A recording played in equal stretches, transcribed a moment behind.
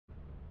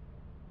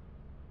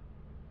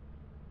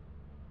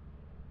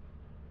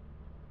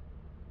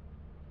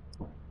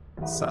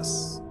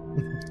Sus.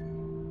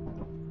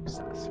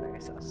 Sus, very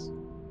sus.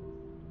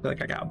 I feel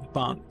like I got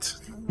bunked.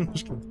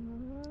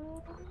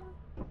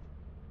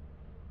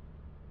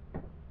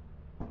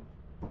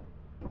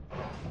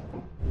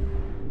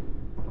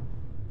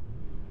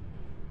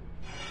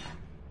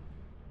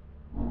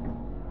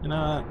 You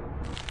know what?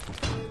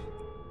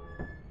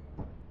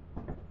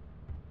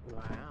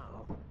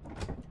 Wow.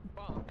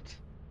 Bunked.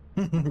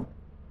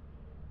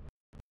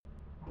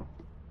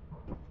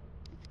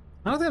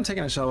 I don't think I'm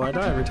taking a shovel. I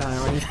die every time.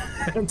 When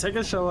you take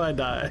a shovel, I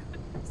die.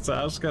 So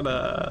I was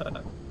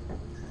gonna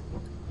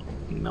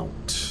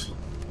note.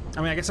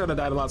 I mean, I guess I would have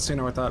died a lot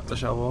sooner without the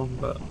shovel,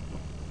 but.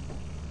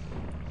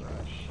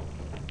 Brush.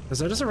 Is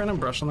there just a random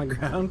brush on the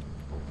ground?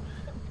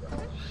 What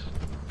was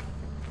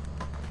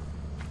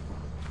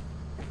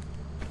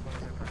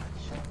a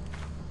brush?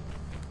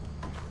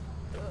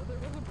 There was a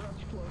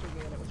brush floating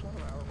in. It was one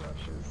of our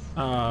brushes.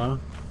 Brush.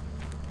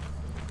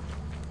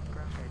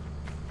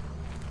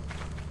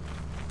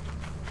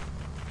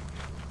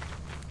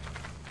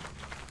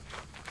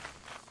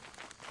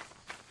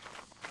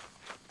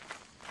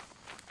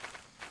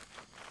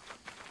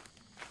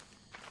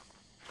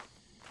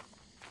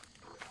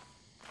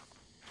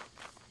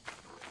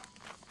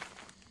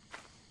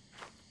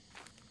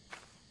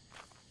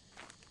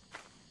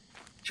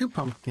 Two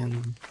pumpkin.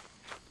 They're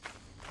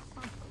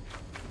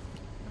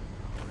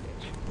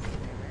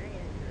very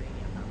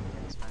ingredient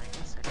pumpkins, but I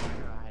guess I can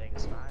go a hiding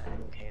spot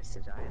in case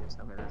the giant's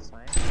over this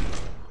way.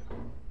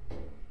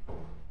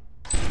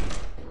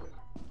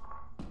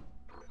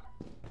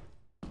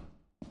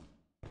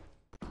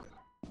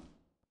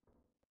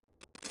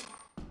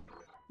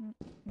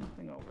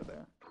 Nothing over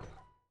there.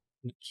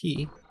 The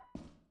key.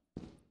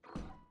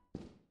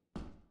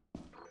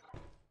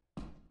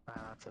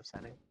 Wow, that's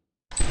upsetting.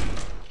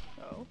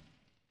 Oh.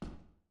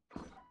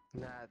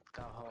 That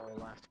the whole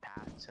left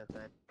path to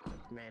the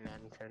main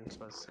entrance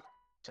was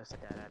just a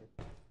dead end.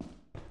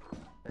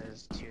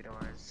 There's two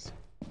doors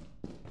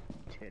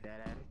to a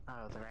dead end.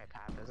 Oh, the right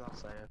path is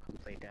also a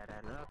complete dead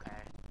end.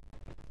 Okay.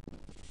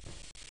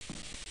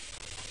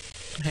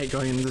 I hate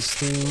going into this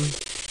thing.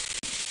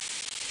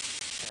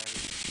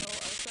 Oh,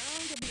 I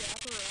found the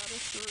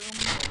apparatus room.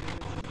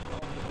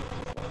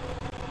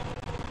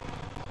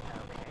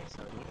 Okay,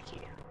 so we need a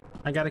key.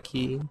 I got a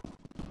key.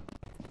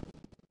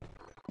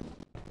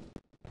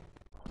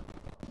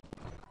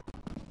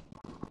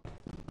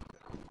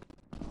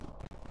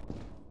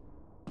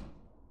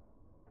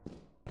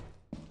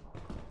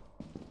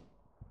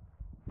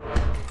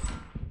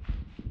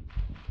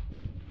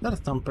 Is that a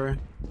thumper?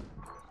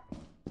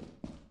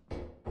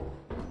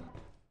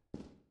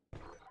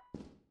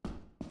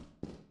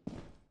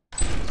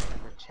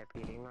 The chip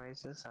eating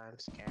noises, I'm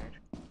scared.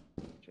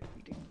 Chip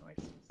eating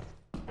noises.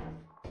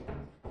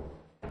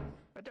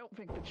 I don't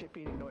think the chip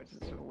eating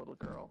noises are the little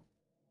girl.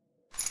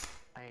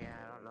 I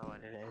don't know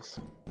what it is.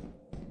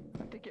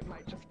 I think it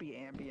might just be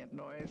ambient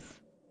noise.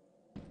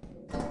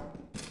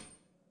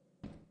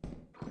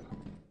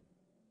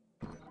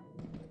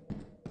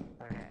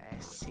 Okay, I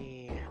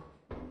see.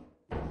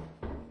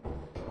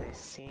 I've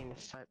seen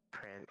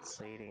footprints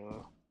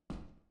leading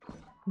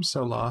I'm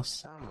so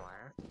lost.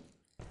 somewhere.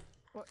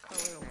 What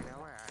color? I know,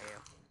 where are you?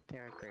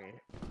 They're green.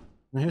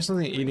 I hear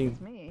something eating.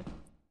 It's me.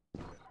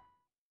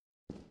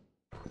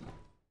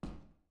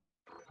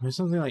 There's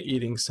something like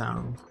eating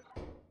sound.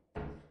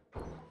 Okay,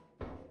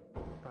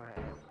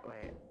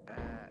 wait,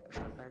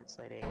 footprints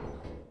leading.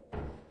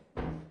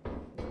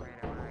 Where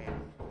are you?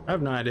 I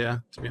have no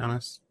idea, to be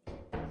honest.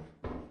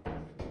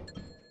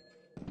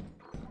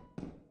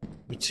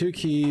 With 2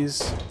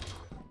 keys.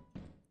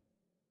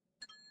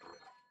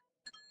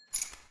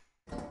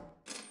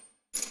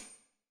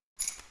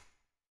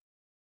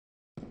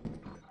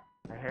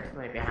 I heard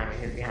somebody behind me.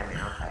 Who's behind me?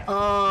 Okay.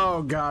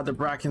 Oh god, the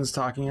Bracken's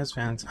talking as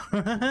fans.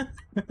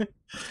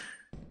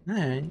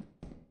 Alright.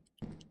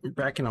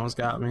 Bracken almost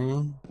got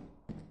me.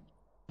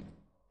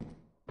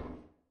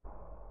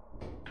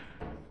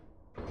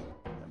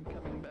 I'm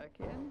coming back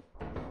in.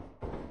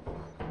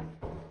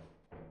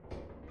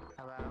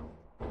 Hello?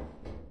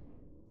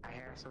 I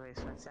hear somebody's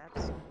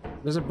footsteps.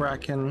 There's a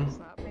Bracken. It's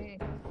not me.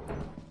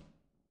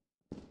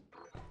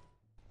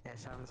 It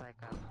sounds like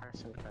a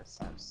person's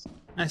footsteps.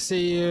 I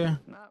see you.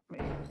 Not me.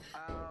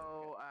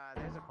 Oh,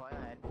 there's a coil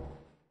head.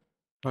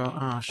 Well,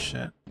 oh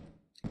shit.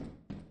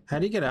 How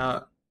do you get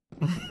out?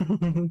 Is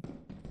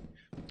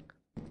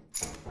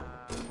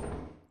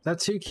that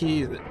 2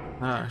 keys?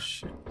 Oh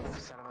shit.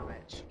 Son of a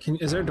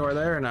bitch. Is there a door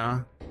there or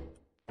no?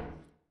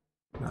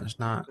 No, there's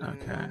not.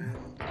 Okay.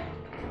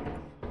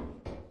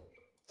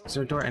 Is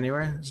there a door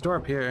anywhere? There's a door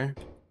up here.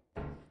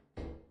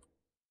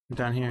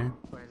 Down here.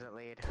 Where does it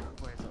lead?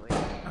 Where does it lead?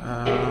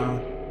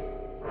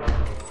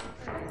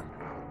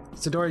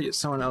 It's a door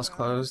someone else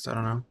closed. I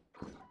don't know.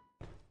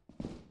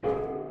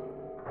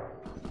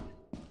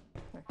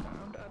 I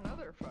found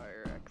another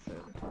fire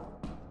exit.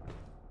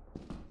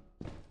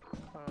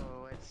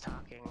 Oh, it's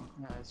talking.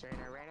 No, it's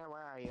Rainer. Rainer,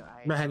 where are you?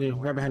 I Behind don't you. know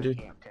Right where behind I you.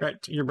 camped to.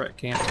 Right. You're right.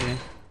 Can't see me.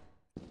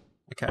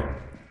 Okay.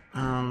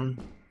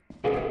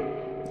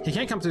 He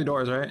can't come through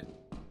doors, right?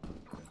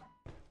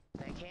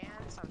 They can.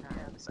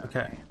 is.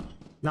 Okay.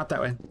 Not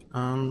that way.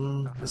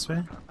 This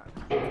way?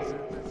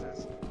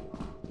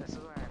 This is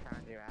where I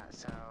found you at,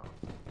 so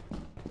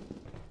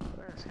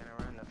we're just gonna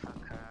run the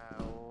fuck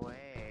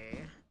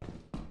away.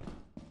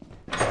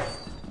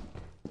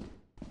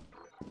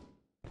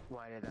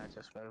 Why did that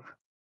just move?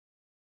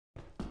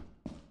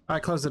 I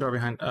closed the door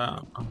behind.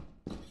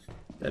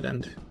 Dead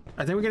end.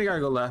 I think we gotta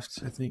go left.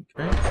 I think,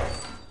 right?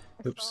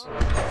 Oops. And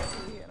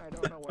I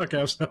don't know what Okay,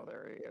 I'm sorry. oh,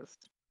 there he is.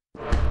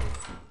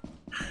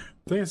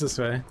 I think it's this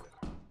way.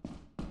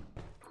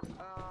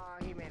 Oh,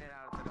 he made it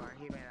out the door.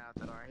 He made it out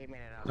the door. He made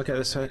it out. Okay,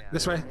 this way.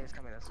 This way. He's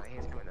coming this way.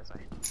 He's coming this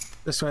way.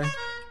 This way.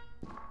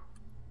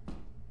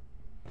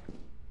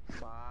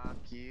 Fuck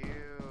you.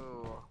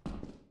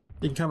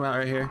 You can come out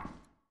right here.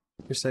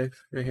 You're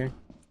safe. Right here.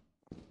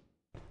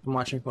 I'm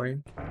watching for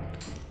you.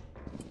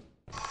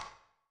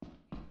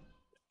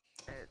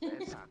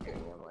 It's talking in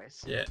your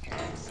voice. Yeah. Stay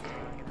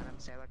looking at him.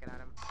 Stay looking at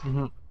him.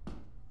 Mm-hmm.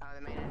 Oh,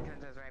 the main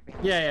entrance is right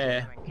behind. Yeah, us. yeah, Keep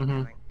yeah. coming, keep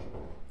Mhm.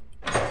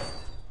 coming.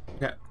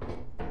 Okay.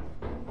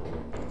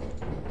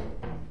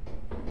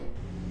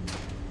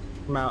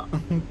 I'm out.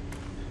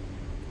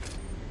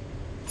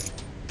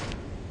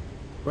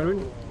 What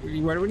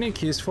do we need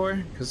keys for?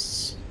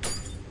 Because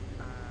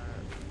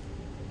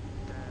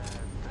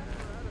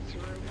Apparatus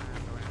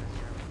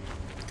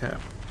room. okay.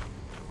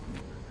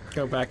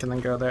 Go back and then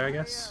go there, I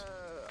guess.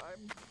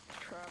 I'm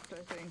trapped,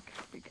 I think,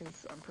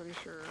 because I'm pretty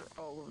sure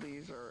all of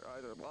these are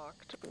either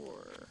locked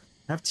or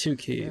I have 2 dead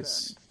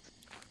keys.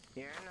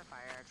 You're in the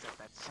fire exit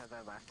that's to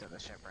the left of the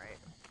ship, right?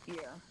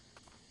 ends. Yeah.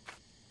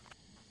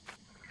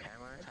 Okay, I'm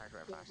gonna charge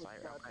my flashlight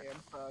real quick.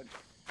 Goddamn bug.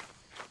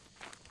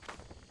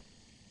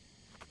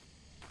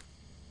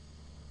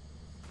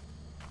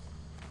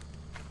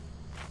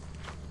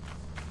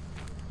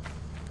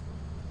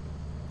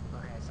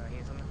 Okay, so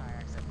he's on the fire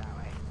exit that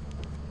way.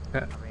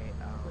 Okay. Oh, wait,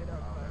 Wait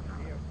outside for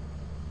you.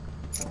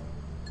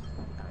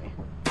 Okay.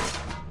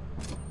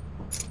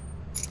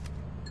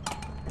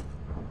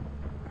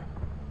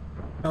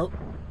 Oh.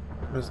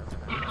 There's-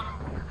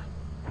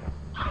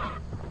 Fuck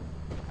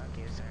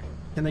you, sir.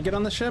 Can they get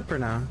on the ship or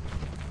no?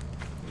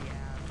 Yeah.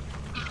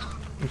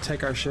 And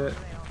take our shit. They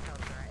don't feel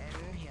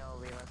threatened, he'll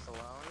leave us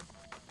alone.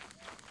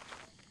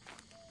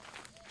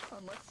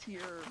 Unless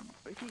you're...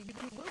 He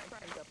will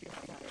stand up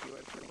behind you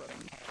as you're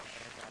running.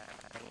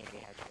 I think he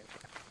had to.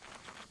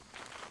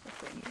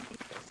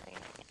 This thing.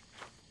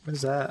 What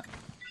is that?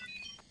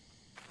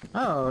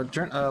 Oh,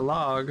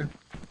 log.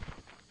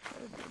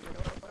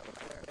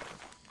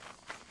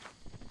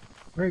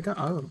 Where you go?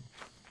 Oh.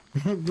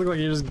 Look like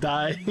you just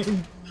died. This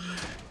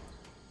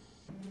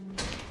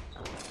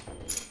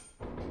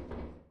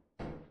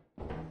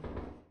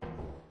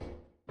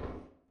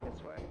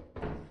way.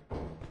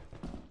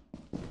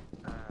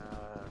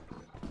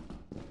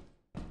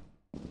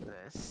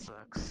 This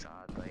looks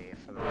oddly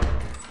familiar.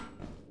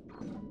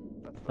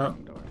 That's the Oh.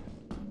 wrong door.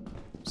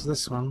 It's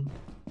this one.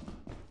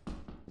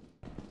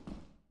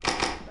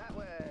 That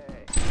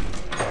way!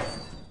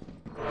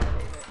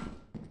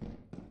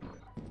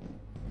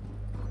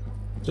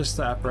 Just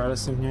the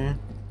apparatus in here.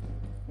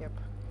 Yep.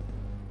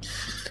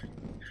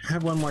 I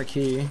have 1 more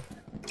key.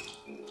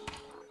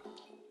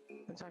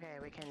 It's okay,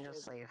 we can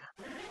just leave.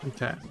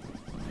 Okay.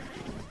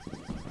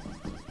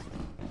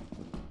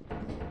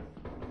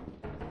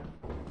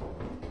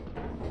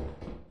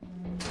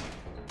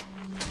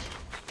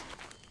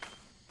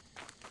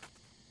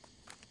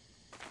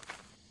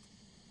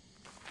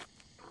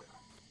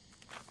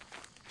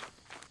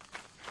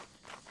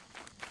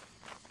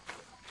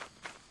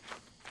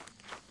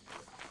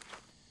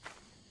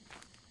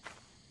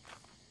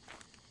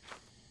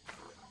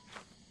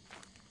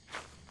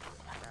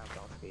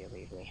 That'll both be a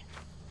leave me.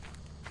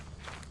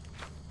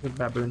 The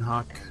baboon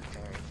hawk.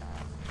 Very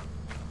fast.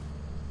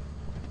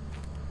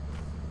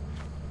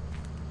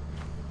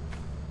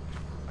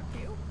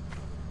 Fuck you.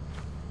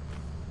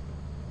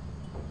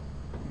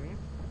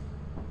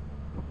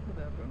 The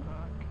baboon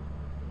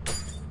hawk.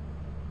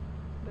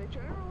 They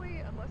generally,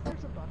 unless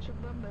there's a bunch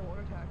of them, they won't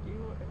attack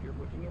you if you're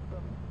looking at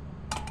them.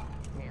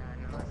 Yeah,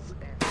 unless if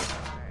they're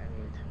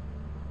threatened,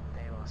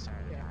 they will start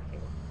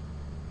attacking.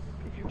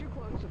 If you're too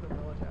close to them,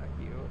 they'll attack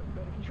you.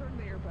 But if you turn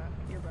to your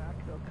back,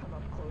 they'll come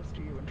up close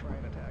to you and try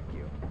and attack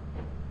you.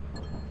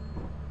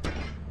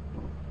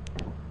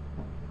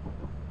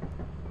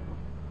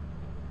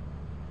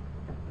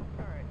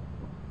 Alright,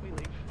 we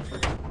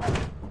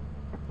leave.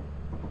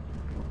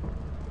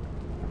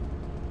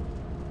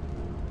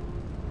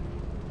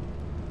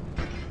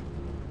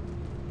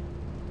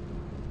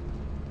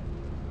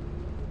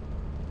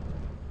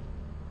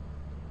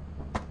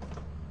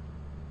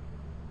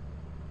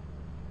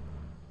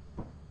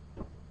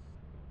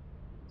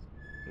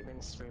 We've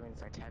been streaming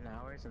for 10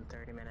 hours and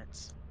 30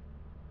 minutes.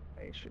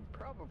 I should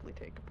probably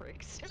take a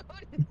break soon.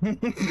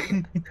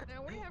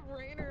 Now we have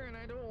Rainer and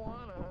I don't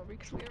wanna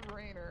because we have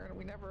Rainer and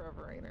we never have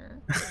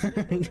Rainer.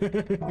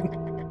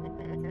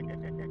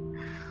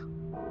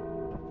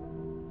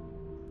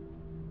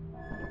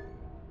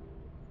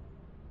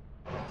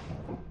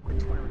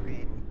 Which one are we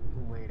being?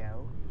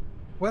 Weirdo?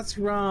 What's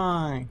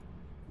wrong?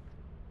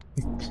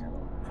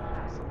 Terrible.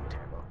 Absolute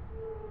terrible.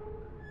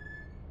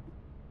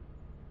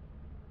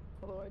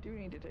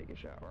 take a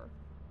shower.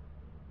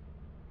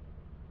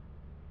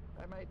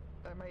 I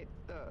might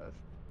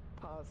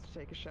pause to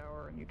take a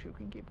shower and you two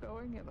can keep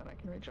going and then I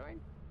can rejoin.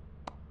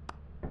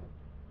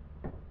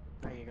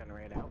 Are you gonna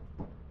raid out?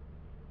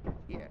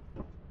 Yeah.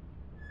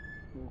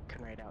 You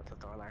can raid out to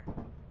Thorlar.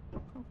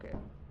 Okay.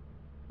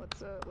 Let's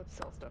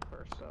sell stuff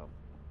first, so.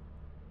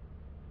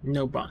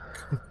 No bunk.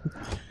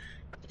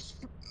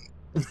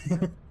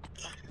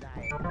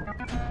 Die.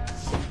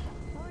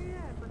 Oh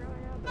yeah, I forgot I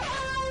had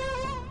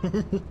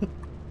that.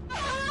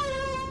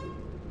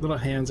 Little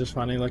hands are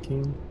funny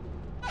looking.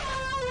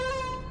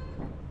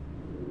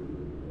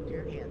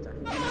 Your hands are.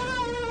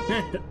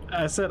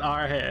 I said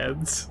our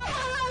hands. I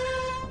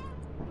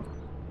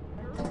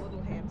heard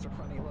little hands are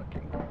funny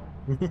looking.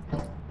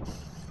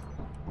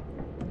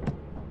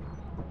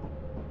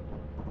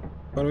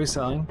 What are we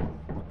selling?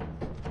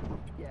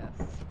 Yes.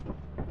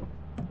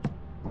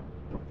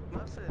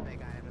 Most of the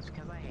big items,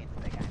 because I hate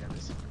the big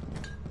items.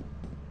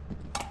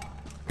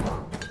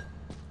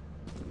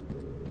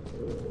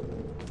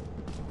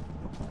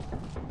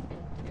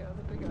 Yeah,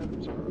 the big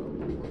items are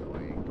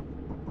annoying.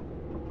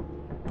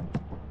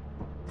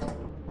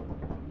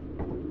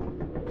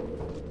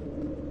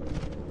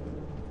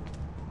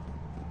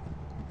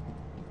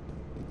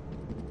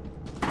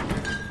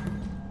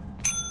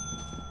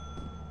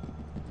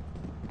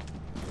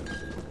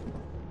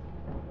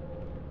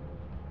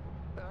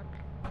 Back.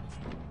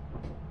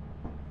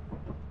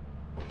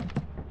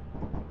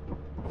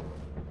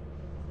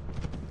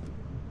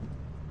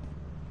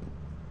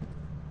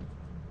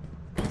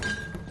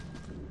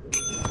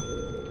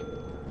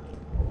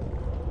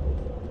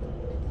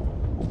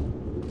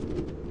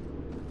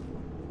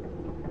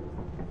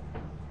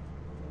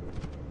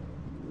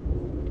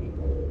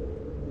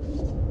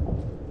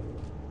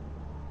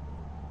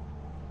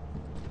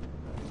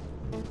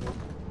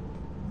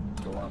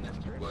 Your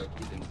honest work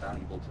is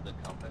invaluable to the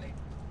company.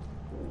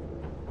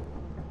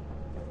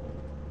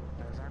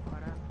 There's our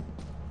quota.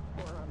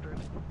 400.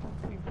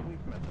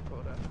 We've met the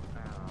quota.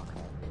 Oh,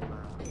 okay.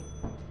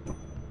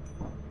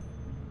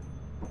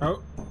 Wow.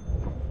 Oh.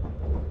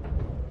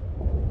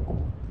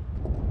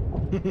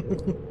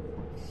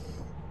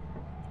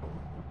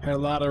 Had a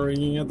lot of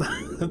ringing at the.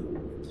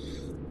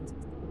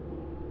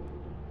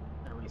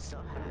 And we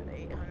still have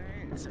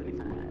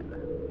 875.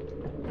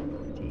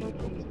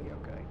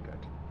 Okay,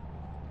 good.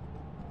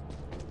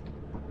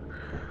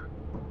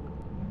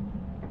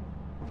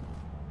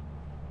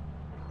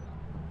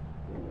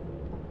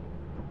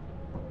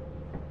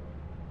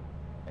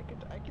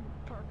 I can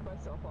park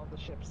myself on the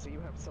ship so you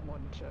have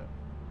someone to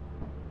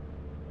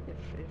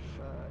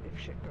if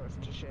shit goes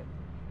to shit.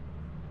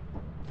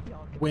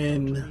 Y'all can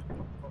When?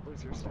 won't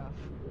lose your stuff.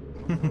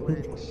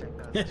 When shit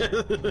goes to shit.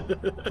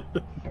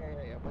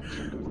 Yeah. When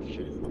shit goes to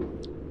shit.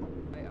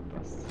 I up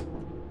us.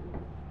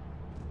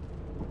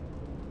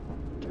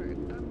 Alright,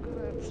 I'm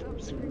gonna stop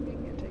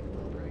screaming and take a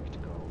little break to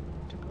go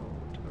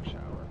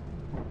shower.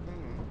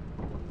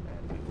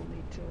 And we will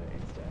need to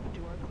instead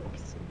do our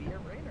clips via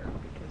Rainer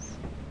because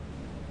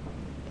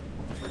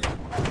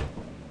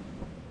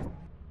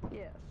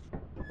yes.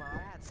 Well, I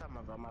had some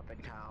of them up in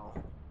Cal.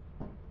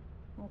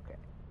 Okay.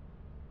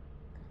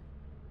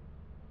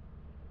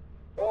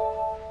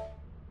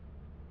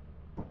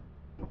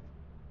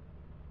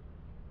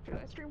 Should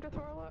I stream to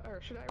Thorla,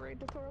 or should I raid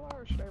to Thorla,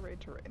 or should I raid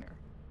to Rainer?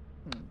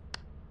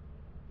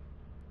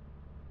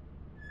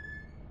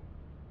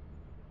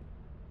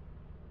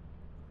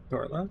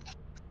 Thorla?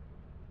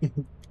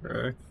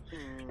 Right.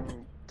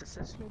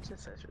 Decisions.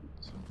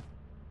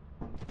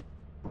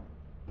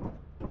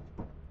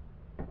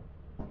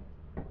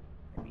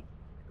 I mean,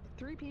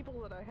 3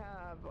 people that I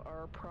have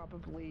are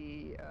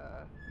probably,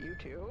 you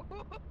two.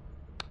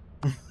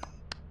 You're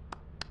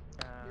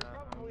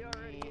probably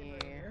already in Me,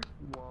 Rainer.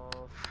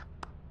 Wolf.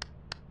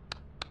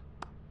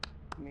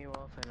 Me,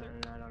 Wolf, and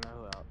then I don't know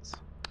who else.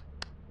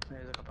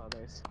 There's a couple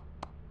others.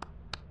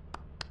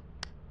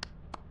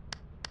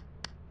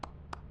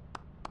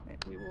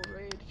 And we will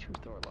raid to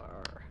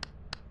Thorlar.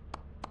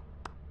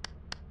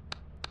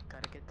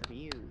 Gotta get the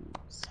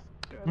views.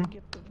 Gotta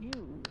get the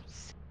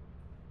views.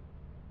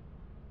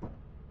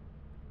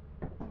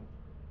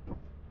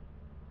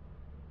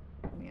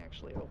 Let me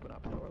actually open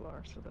up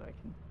Thorlar so that I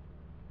can.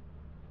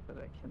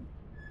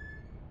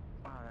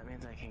 Wow, that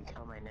means I can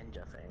kill my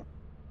ninja thing.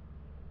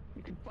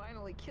 You can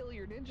finally kill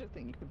your ninja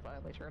thing. You can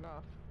finally turn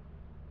off.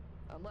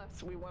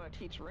 Unless we want to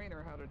teach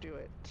Rainer how to do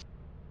it.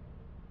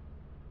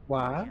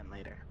 Why? Again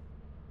later.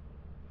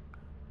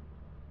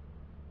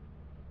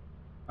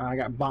 I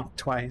got bonked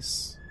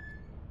twice.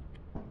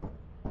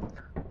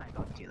 I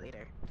got to you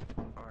later.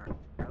 Or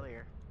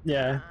earlier.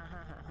 Yeah.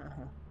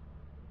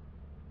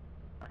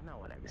 I know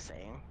what I'm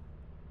saying.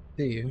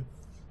 Do you?